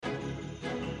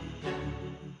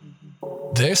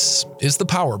This is The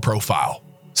Power Profile,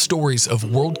 stories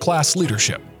of world-class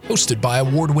leadership, hosted by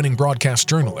award-winning broadcast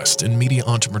journalist and media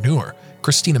entrepreneur,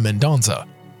 Christina Mendonza.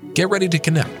 Get ready to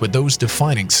connect with those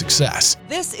defining success.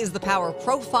 This is The Power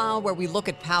Profile, where we look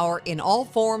at power in all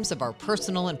forms of our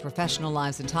personal and professional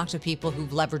lives and talk to people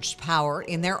who've leveraged power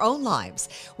in their own lives.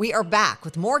 We are back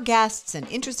with more guests and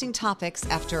interesting topics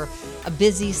after a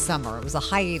busy summer. It was a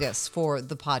hiatus for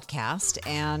the podcast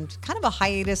and kind of a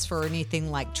hiatus for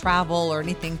anything like travel or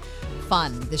anything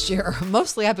fun this year.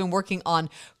 Mostly I've been working on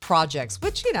projects,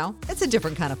 which, it's a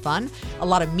different kind of fun. A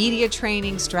lot of media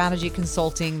training, strategy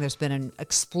consulting. There's been an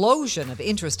explosion of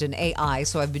interest in AI,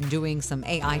 so I've been doing some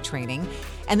AI training.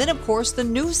 And then, of course, the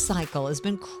news cycle has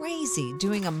been crazy.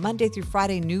 Doing a Monday through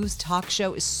Friday news talk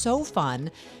show is so fun,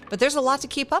 but there's a lot to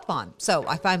keep up on. So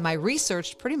I find my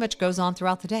research pretty much goes on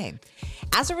throughout the day.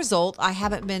 As a result, I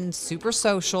haven't been super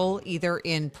social, either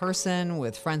in person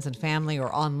with friends and family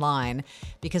or online,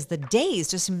 because the days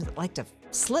just seem like to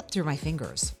slip through my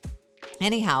fingers.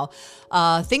 Anyhow,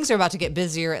 things are about to get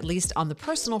busier, at least on the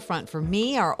personal front for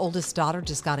me. Our oldest daughter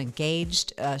just got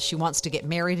engaged. She wants to get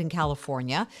married in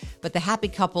California, but the happy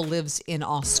couple lives in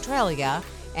Australia,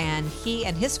 and he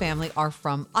and his family are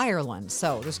from Ireland.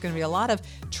 So there's going to be a lot of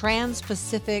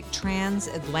trans-Pacific,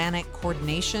 trans-Atlantic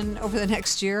coordination over the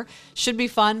next year. Should be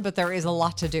fun, but there is a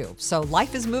lot to do. So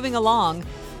life is moving along.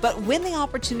 But when the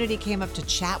opportunity came up to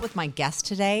chat with my guest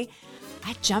today,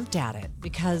 I jumped at it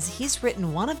because he's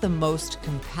written one of the most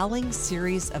compelling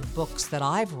series of books that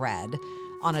I've read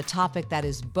on a topic that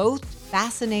is both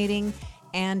fascinating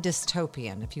and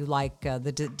dystopian, if you like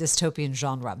the dystopian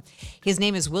genre. His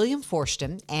name is William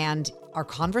Forstchen, and our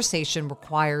conversation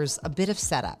requires a bit of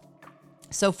setup.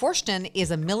 So Forstchen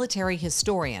is a military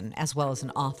historian as well as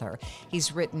an author.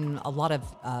 He's written a lot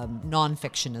of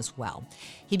nonfiction as well.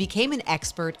 He became an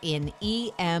expert in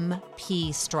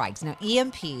EMP strikes. Now,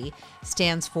 EMP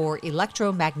stands for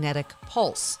electromagnetic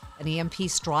pulse. An EMP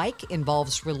strike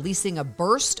involves releasing a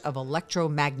burst of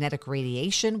electromagnetic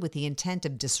radiation with the intent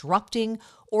of disrupting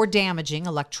or damaging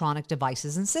electronic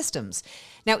devices and systems.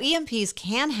 Now, EMPs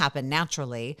can happen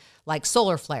naturally, like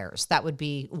solar flares. That would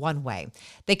be one way.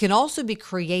 They can also be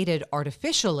created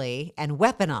artificially and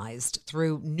weaponized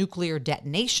through nuclear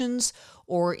detonations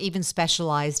or even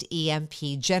specialized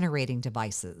EMP generating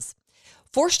devices.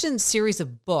 Forstchen's series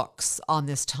of books on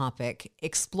this topic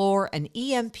explore an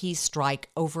EMP strike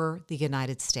over the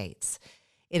United States.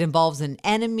 It involves an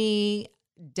enemy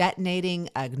detonating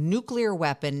a nuclear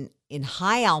weapon in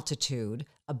high altitude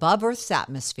above Earth's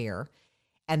atmosphere,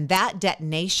 and that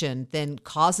detonation then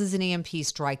causes an EMP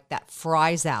strike that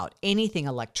fries out anything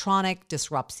electronic,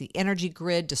 disrupts the energy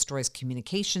grid, destroys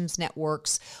communications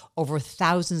networks over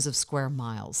thousands of square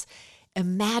miles.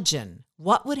 Imagine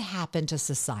what would happen to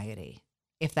society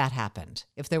if that happened,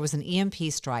 if there was an EMP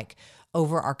strike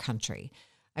over our country.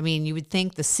 I mean, you would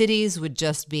think the cities would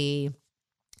just be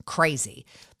crazy.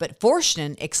 But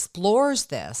Forstchen explores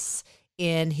this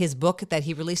in his book that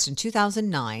he released in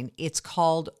 2009. It's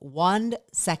called 1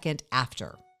 Second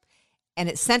After. And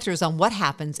it centers on what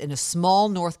happens in a small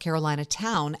North Carolina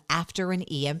town after an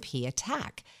EMP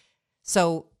attack.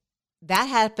 So that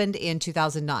happened in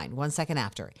 2009, 1 Second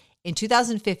After. In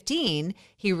 2015,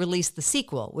 he released the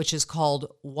sequel, which is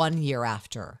called 1 Year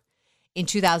After. In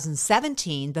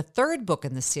 2017, the third book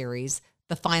in the series,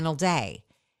 The Final Day.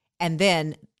 And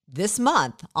then this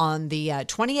month, on the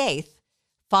 28th,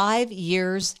 5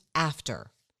 years after,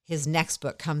 his next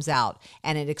book comes out,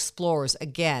 and it explores,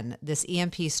 again, this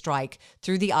EMP strike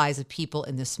through the eyes of people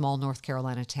in this small North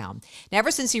Carolina town. Now, ever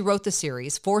since he wrote the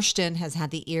series, Forstchen has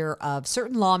had the ear of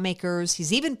certain lawmakers.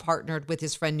 He's even partnered with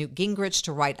his friend Newt Gingrich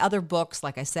to write other books.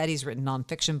 Like I said, he's written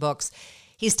nonfiction books.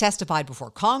 He's testified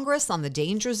before Congress on the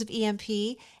dangers of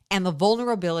EMP and the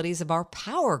vulnerabilities of our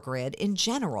power grid in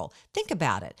general. Think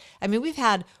about it. I mean, we've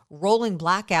had rolling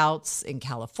blackouts in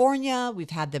California. We've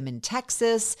had them in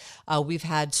Texas. We've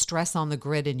had stress on the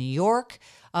grid in New York.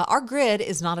 Our grid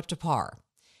is not up to par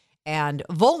and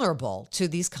vulnerable to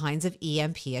these kinds of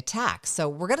EMP attacks. So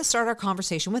we're going to start our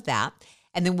conversation with that.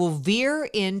 And then we'll veer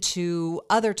into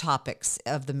other topics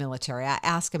of the military. I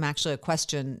ask him actually a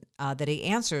question that he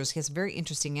answers. He has a very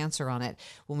interesting answer on it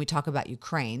when we talk about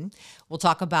Ukraine. We'll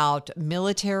talk about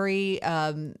military,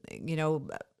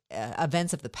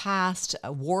 events of the past,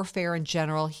 warfare in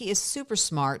general. He is super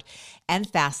smart and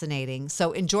fascinating.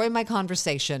 So enjoy my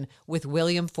conversation with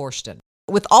William Forstchen.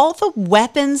 With all the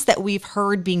weapons that we've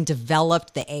heard being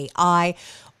developed, the AI,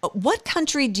 what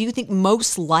country do you think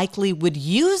most likely would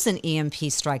use an EMP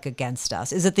strike against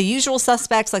us? Is it the usual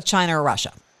suspects like China or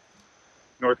Russia?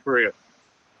 North Korea.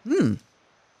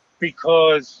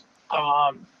 Because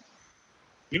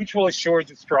Mutual assured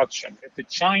destruction. If the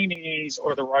Chinese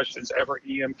or the Russians ever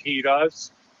EMP'd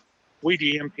us, we'd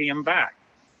EMP them back.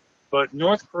 But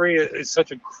North Korea is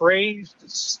such a crazed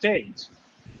state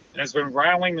and has been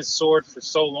rattling the sword for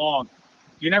so long.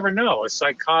 You never know. A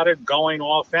psychotic going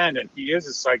off end, and he is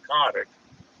a psychotic.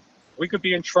 We could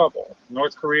be in trouble.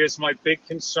 North Korea is my big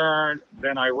concern,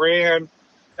 then Iran,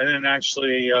 and then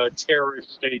actually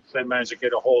terrorist states that managed to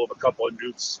get a hold of a couple of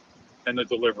nukes and the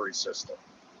delivery system.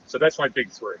 So that's my big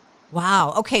three.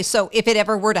 Wow. Okay. So if it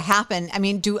ever were to happen, I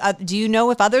mean, do you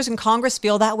know if others in Congress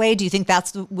feel that way? Do you think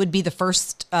would be the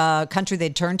first country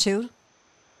they'd turn to?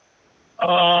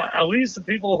 At least the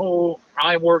people who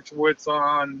I worked with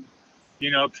on,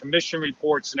 commission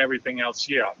reports and everything else,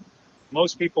 yeah.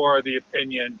 Most people are the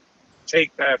opinion,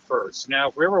 take that first. Now,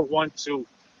 if we ever went to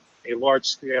a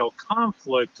large-scale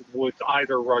conflict with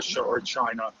either Russia or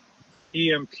China,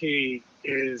 EMP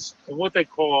is what they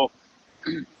call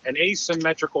an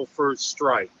asymmetrical first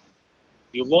strike.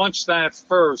 You launch that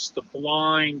first,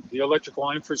 the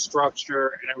electrical infrastructure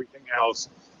and everything else,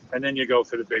 and then you go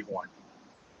for the big one.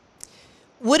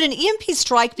 Would an EMP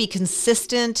strike be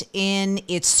consistent in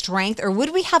its strength, or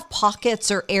would we have pockets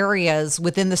or areas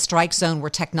within the strike zone where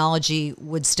technology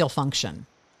would still function?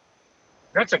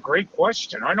 That's a great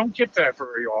question. I don't get that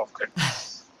very often.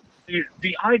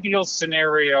 The ideal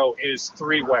scenario is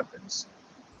 3 weapons.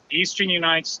 Eastern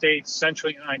United States,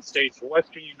 Central United States,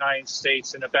 Western United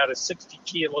States, in about a 60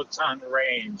 kiloton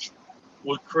range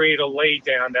would create a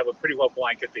laydown that would pretty well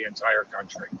blanket the entire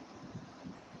country.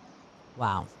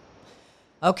 Wow.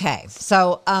 Okay.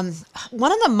 So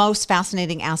one of the most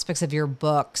fascinating aspects of your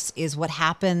books is what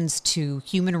happens to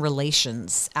human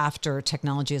relations after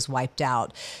technology is wiped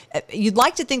out. You'd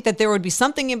like to think that there would be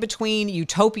something in between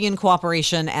utopian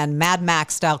cooperation and Mad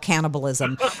Max style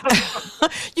cannibalism.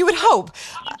 You would hope.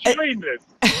 I'm enjoying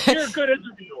this. You're a good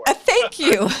interviewer. Thank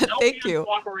you. Thank you.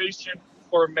 Cooperation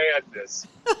or madness.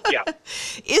 Yeah.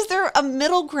 Is there a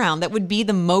middle ground that would be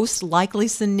the most likely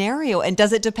scenario? And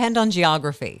does it depend on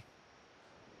geography?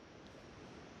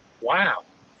 Wow.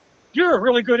 You're a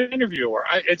really good interviewer.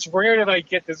 It's rare that I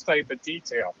get this type of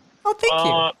detail. Oh, thank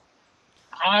you.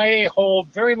 I hold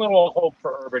very little hope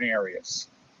for urban areas.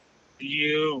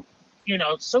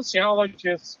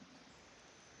 Sociologists,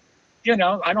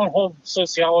 I don't hold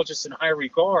sociologists in high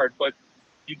regard, but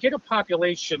you get a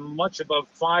population much above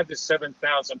 5,000 to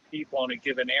 7,000 people in a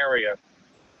given area.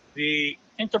 The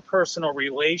interpersonal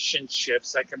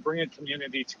relationships that can bring a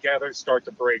community together start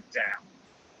to break down.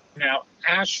 Now,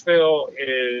 Asheville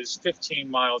is 15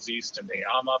 miles east of me.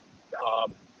 I'm up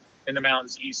in the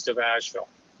mountains east of Asheville.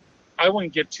 I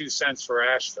wouldn't give 2 cents for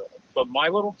Asheville, but my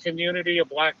little community of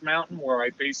Black Mountain, where I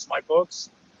base my books,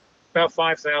 about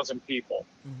 5,000 people.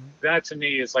 Mm-hmm. That to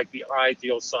me is like the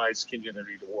ideal size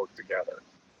community to work together.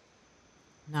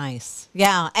 Nice.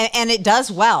 Yeah. And it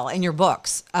does well in your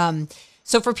books.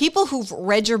 So for people who've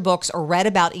read your books or read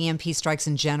about EMP strikes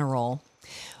in general,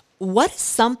 what is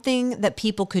something that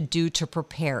people could do to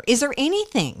prepare? Is there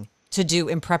anything to do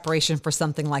in preparation for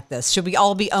something like this? Should we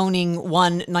all be owning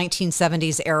one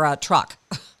 1970s era truck?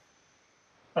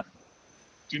 Do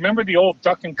you remember the old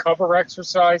duck and cover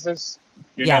exercises?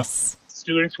 Yes.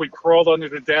 Students, we crawled under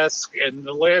the desk, and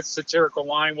the last satirical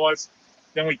line was,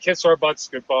 then we kiss our butts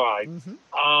goodbye.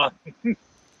 Mm-hmm.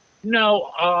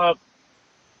 No,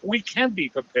 we can be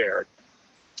prepared.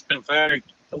 In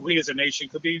fact, we as a nation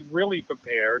could be really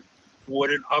prepared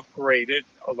with an upgraded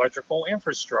electrical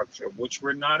infrastructure, which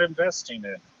we're not investing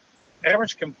in.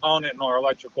 Average component in our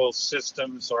electrical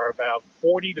systems are about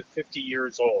 40 to 50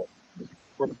 years old.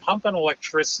 We're pumping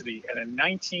electricity in a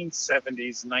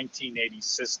 1970s, 1980s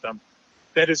system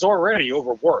that is already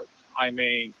overworked. I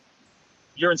mean,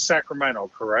 you're in Sacramento,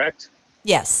 correct?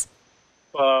 Yes.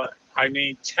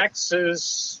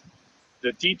 Texas,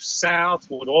 the deep south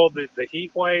with all the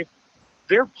heat wave,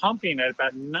 they're pumping at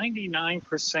about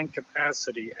 99%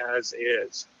 capacity as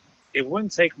is. It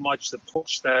wouldn't take much to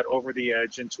push that over the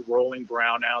edge into rolling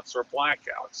brownouts or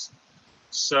blackouts.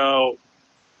 So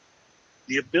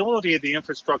the ability of the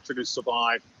infrastructure to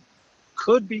survive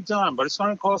could be done, but it's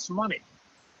going to cost money.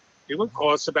 It would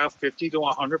cost about $50 to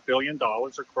 $100 billion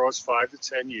across 5 to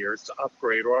 10 years to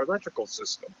upgrade our electrical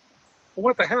system. Well,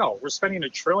 what the hell? We're spending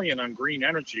 $1 trillion on green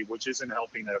energy, which isn't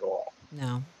helping at all.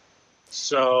 No.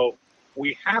 So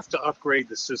we have to upgrade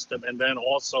the system. And then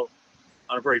also,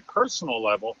 on a very personal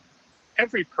level,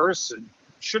 every person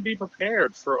should be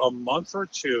prepared for a month or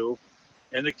two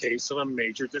in the case of a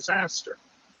major disaster.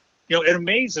 It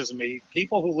amazes me,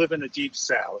 people who live in the deep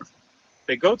south,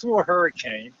 they go through a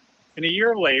hurricane, and a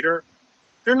year later,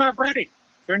 they're not ready.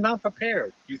 They're not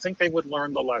prepared. You think they would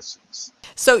learn the lessons.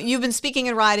 So you've been speaking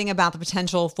and writing about the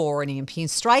potential for an EMP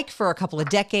strike for a couple of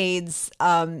decades.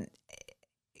 And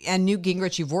Newt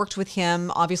Gingrich, you've worked with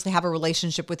him, obviously have a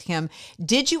relationship with him.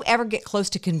 Did you ever get close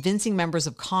to convincing members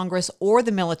of Congress or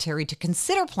the military to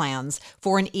consider plans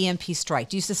for an EMP strike?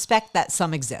 Do you suspect that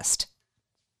some exist?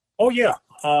 Oh, yeah.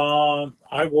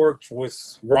 I worked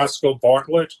with Roscoe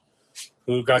Bartlett,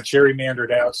 who got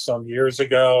gerrymandered out some years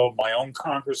ago, my own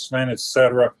congressman,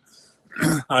 etc.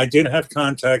 I did have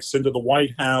contacts into the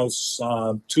White House.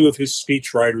 Two of his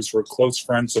speechwriters were close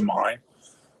friends of mine,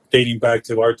 dating back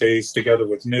to our days together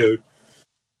with Newt.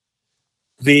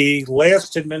 The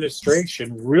last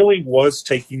administration really was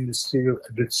taking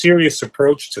the serious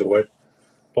approach to it,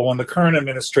 but when the current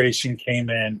administration came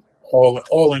in,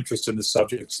 all interest in the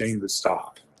subject seemed to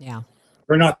stop. Yeah,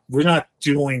 we're not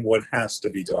doing what has to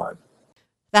be done.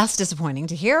 That's disappointing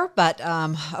to hear, but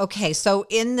okay. So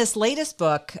in this latest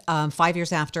book, 5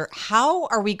 years after, how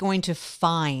are we going to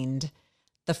find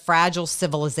the fragile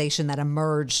civilization that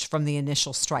emerged from the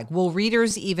initial strike? Will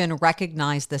readers even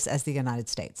recognize this as the United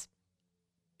States?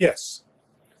 Yes.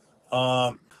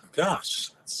 Gosh,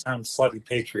 that sounds slightly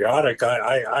patriotic.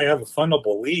 I have a fundamental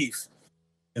belief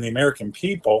in the American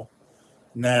people.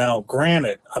 Now,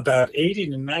 granted, about 80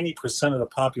 to 90% of the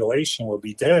population will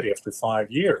be dead after 5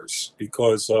 years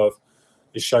because of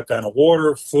the shutdown of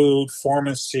water, food,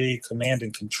 pharmacy, command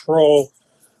and control.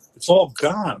 It's all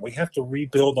gone. We have to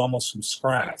rebuild almost from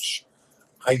scratch.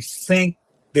 I think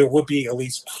there would be at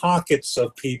least pockets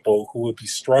of people who would be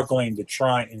struggling to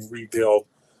try and rebuild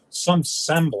some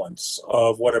semblance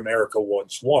of what America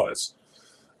once was.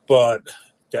 But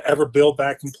to ever build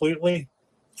back completely,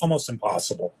 almost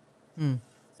impossible.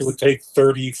 It would take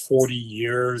 30, 40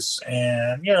 years.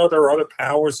 And, there are other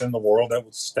powers in the world that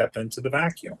would step into the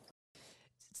vacuum.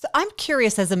 So I'm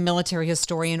curious, as a military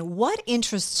historian, what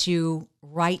interests you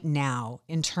right now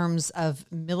in terms of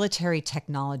military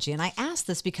technology? And I ask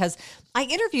this because I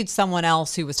interviewed someone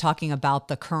else who was talking about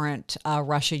the current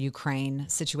Russia-Ukraine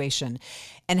situation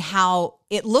and how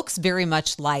it looks very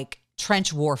much like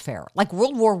trench warfare, like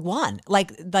World War I,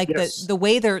 like yes. the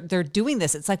way they're doing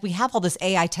this. It's like we have all this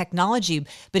AI technology,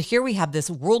 but here we have this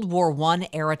World War I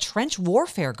era trench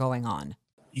warfare going on.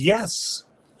 Yes.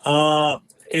 Let's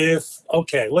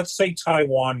say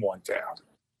Taiwan went down.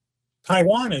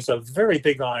 Taiwan is a very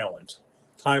big island.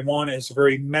 Taiwan is a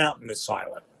very mountainous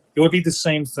island. It would be the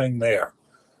same thing there.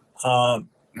 How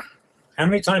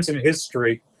many times in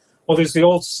history? Well, there's the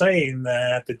old saying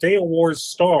that the day a war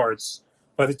starts,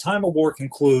 by the time a war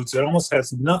concludes, it almost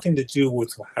has nothing to do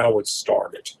with how it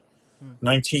started.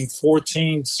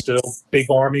 1914, still big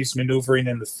armies maneuvering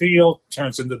in the field,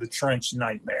 turns into the trench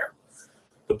nightmare.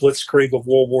 The blitzkrieg of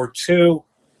World War II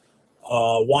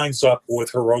winds up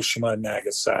with Hiroshima and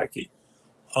Nagasaki.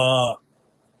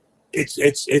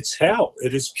 It's hell.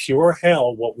 It is pure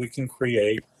hell what we can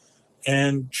create.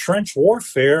 And trench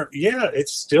warfare, it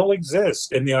still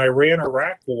exists. In the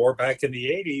Iran-Iraq war back in the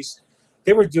 80s,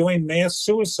 they were doing mass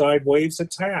suicide waves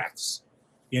attacks.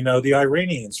 The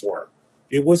Iranians were.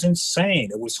 It was insane.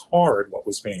 It was hard what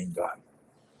was being done.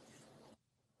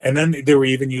 And then they were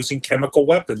even using chemical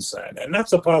weapons then. And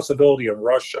that's a possibility in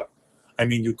Russia.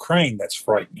 Ukraine, that's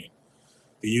frightening.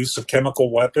 The use of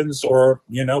chemical weapons, or,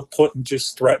 Putin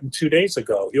just threatened 2 days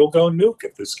ago, he'll go nuke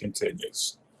if this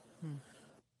continues.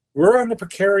 We're on the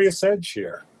precarious edge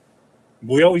here.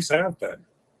 We always have been.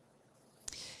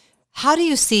 How do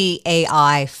you see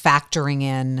AI factoring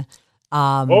in?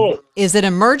 Is it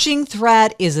an emerging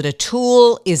threat? Is it a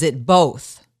tool? Is it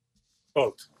both?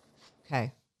 Both.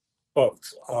 Okay.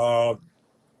 Both.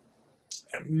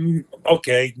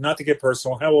 Okay, not to get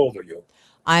personal, how old are you?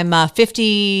 I'm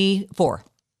 54.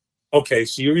 Okay,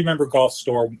 so you remember Gulf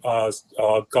War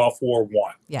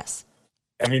I. Yes.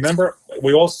 And remember,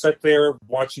 we all sat there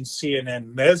watching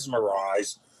CNN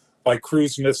mesmerized by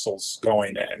cruise missiles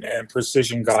going in and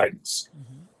precision guidance.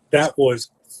 That was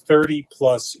 30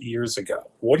 plus years ago.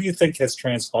 What do you think has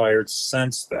transpired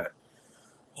since then?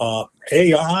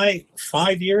 AI,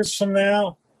 5 years from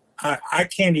now, I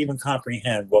can't even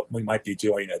comprehend what we might be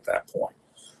doing at that point.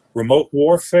 Remote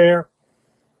warfare,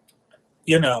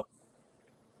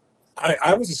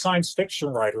 I was a science fiction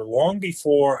writer long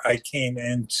before I came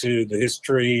into the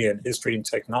history and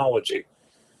technology.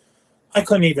 I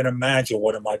couldn't even imagine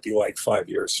what it might be like 5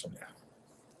 years from now.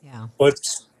 Yeah. But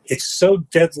it's so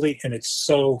deadly and it's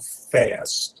so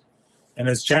fast. And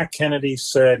as Jack Kennedy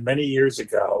said many years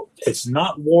ago, it's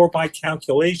not war by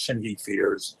calculation he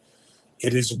fears.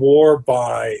 It is war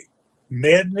by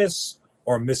madness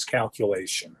or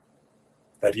miscalculation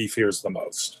that he fears the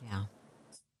most. Yeah.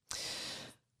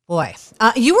 Boy,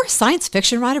 you were a science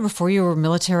fiction writer before you were a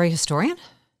military historian?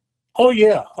 Oh,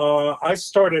 yeah. I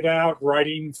started out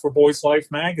writing for Boys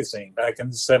Life magazine back in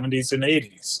the 70s and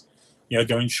 80s,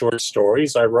 doing short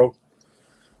stories. I wrote,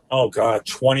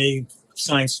 20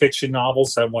 science fiction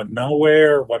novels that went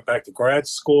nowhere, went back to grad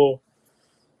school,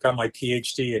 got my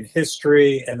PhD in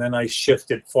history, and then I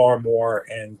shifted far more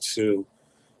into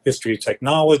history of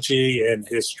technology and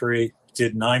history,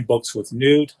 did 9 books with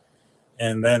Newt,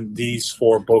 and then these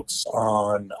 4 books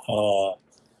on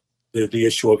the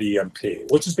issue of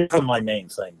EMP, which has become my main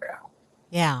thing now.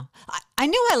 Yeah. I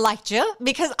knew I liked you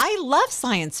because I love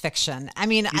science fiction. I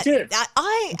mean, You did.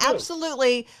 I You did.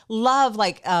 absolutely love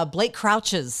Blake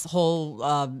Crouch's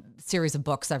whole series of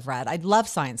books I've read. I love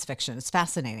science fiction. It's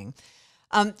fascinating.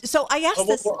 So I asked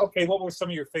this. Okay, what were some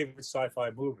of your favorite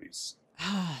sci-fi movies?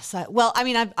 Well, I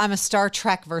mean, I'm a Star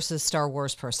Trek versus Star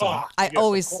Wars person. I yes, of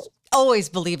course. always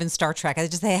believe in Star Trek.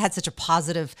 They had such a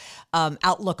positive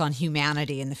outlook on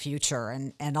humanity in the future,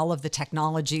 and all of the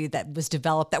technology that was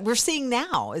developed that we're seeing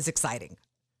now is exciting.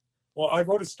 Well, I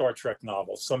wrote a Star Trek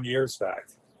novel some years back,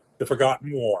 The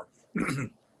Forgotten War.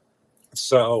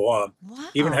 So Wow.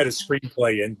 even had a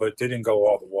screenplay in, but didn't go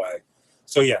all the way.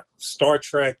 So yeah, Star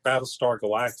Trek, Battlestar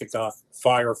Galactica,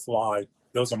 Firefly.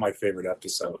 Those are my favorite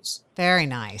episodes. Very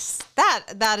nice.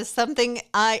 That is something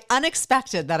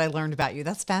unexpected that I learned about you.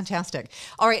 That's fantastic.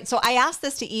 All right, so I asked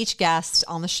this to each guest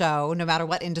on the show, no matter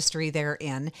what industry they're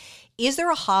in. Is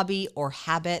there a hobby or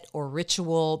habit or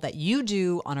ritual that you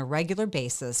do on a regular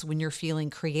basis when you're feeling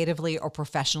creatively or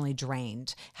professionally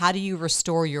drained? How do you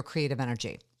restore your creative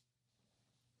energy?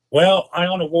 Well, I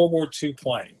own a World War II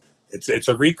plane. It's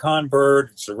a Recon bird.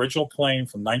 It's the original plane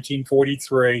from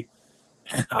 1943.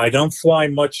 I don't fly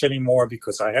much anymore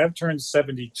because I have turned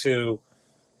 72,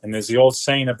 and there's the old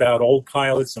saying about old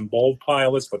pilots and bold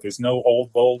pilots, but there's no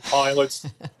old, bold pilots.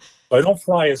 So I don't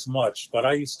fly as much, but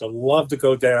I used to love to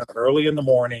go down early in the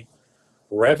morning,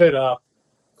 rev it up,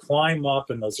 climb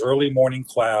up in those early morning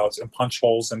clouds, and punch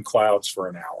holes in clouds for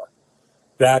an hour.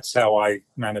 That's how I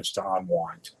managed to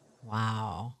unwind.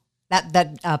 Wow.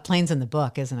 That plane's in the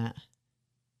book, isn't it?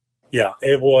 Yeah,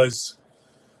 it was.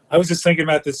 I was just thinking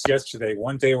about this yesterday,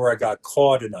 one day where I got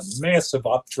caught in a massive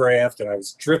updraft and I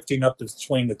was drifting up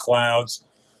between the clouds.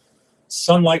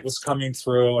 Sunlight was coming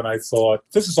through, and I thought,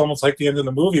 this is almost like the end of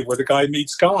the movie where the guy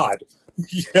meets God.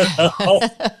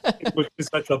 It was just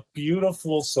such a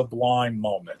beautiful, sublime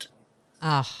moment.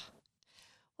 Ah.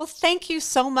 Well, thank you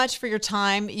so much for your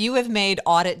time. You have made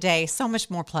Audit Day so much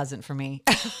more pleasant for me.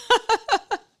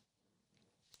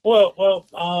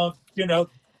 Well,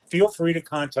 feel free to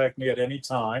contact me at any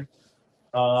time.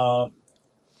 What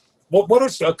are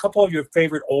a couple of your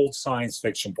favorite old science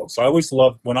fiction books? I always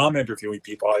love, when I'm interviewing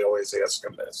people, I always ask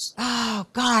them this. Oh,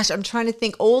 gosh, I'm trying to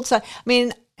think.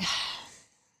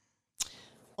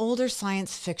 Older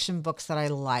science fiction books that I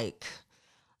like.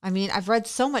 I mean, I've read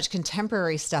so much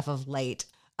contemporary stuff of late.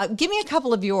 Give me a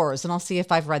couple of yours, and I'll see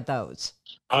if I've read those.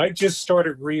 I just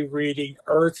started rereading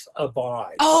Earth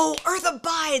Abides. Oh, Earth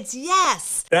Abides,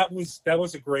 yes. That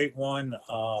was a great one.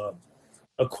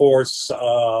 Of course,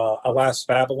 Alas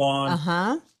Babylon.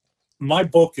 Uh-huh. My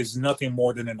book is nothing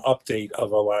more than an update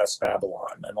of Alas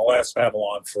Babylon, and Alas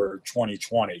Babylon for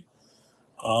 2020.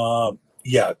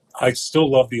 Yeah, I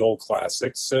still love the old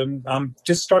classics, and I'm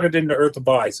just started into Earth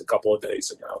Abides a couple of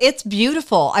days ago. It's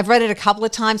beautiful. I've read it a couple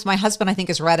of times. My husband, I think,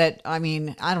 has read it,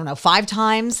 5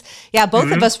 times. Yeah,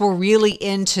 both of us were really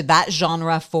into that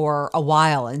genre for a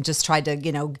while and just tried to,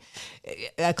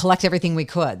 collect everything we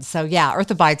could. So yeah, Earth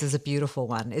Abides is a beautiful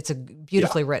one. It's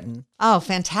beautifully written. Oh,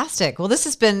 fantastic. Well, this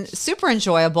has been super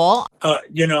enjoyable.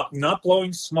 Not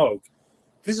blowing smoke.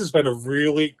 This has been a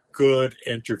really good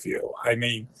interview. I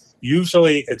mean,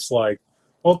 usually it's like,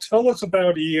 well, tell us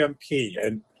about EMP.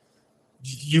 And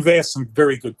you've asked some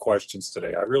very good questions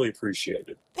today. I really appreciate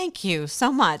it. Thank you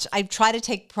so much. I try to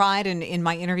take pride in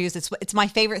my interviews. It's my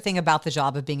favorite thing about the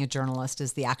job of being a journalist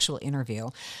is the actual interview.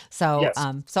 So, Yes.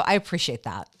 So I appreciate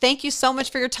that. Thank you so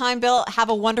much for your time, Bill. Have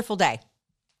a wonderful day.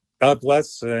 God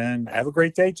bless, and have a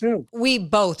great day, too. We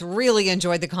both really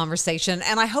enjoyed the conversation,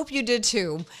 and I hope you did,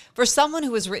 too. For someone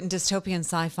who has written dystopian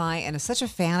sci-fi and is such a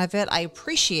fan of it, I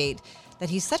appreciate that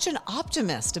he's such an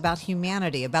optimist about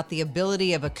humanity, about the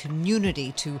ability of a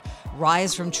community to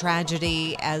rise from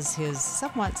tragedy, as his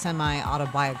somewhat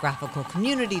semi-autobiographical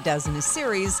Community does in his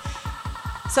series.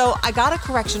 So I got a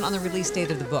correction on the release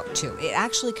date of the book, too. It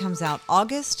actually comes out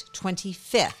August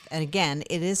 25th, and again,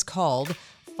 it is called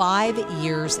 5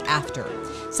 years after.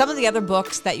 Some of the other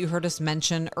books that you heard us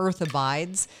mention, Earth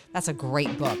Abides, that's a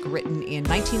great book written in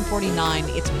 1949.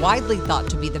 It's widely thought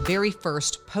to be the very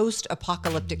first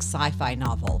post-apocalyptic sci-fi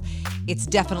novel. It's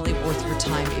definitely worth your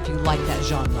time if you like that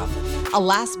genre.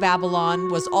 Alas,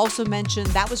 Babylon was also mentioned.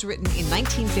 That was written in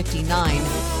 1959,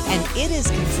 and it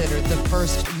is considered the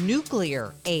first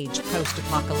nuclear age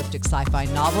post-apocalyptic sci-fi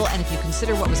novel. And if you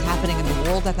consider what was happening in the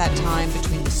world at that time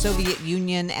between the Soviet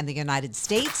Union and the United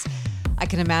States, I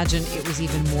can imagine it was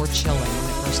even more chilling when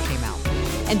it first came out.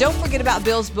 And don't forget about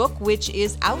Bill's book, which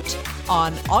is out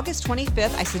on August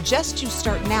 25th. I suggest you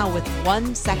start now with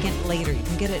 1 second later. You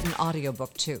can get it in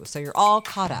audiobook too, so you're all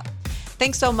caught up.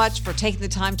 Thanks so much for taking the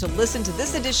time to listen to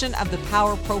this edition of The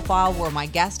Power Profile, where my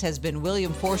guest has been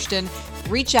William Forstchen.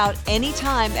 Reach out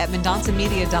anytime at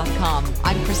MendoncaMedia.com.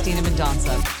 I'm Christina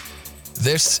Mendonca.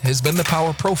 This has been The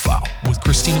Power Profile with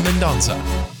Christina Mendonca.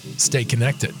 Stay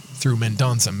connected through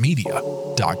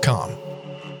MendoncaMedia.com.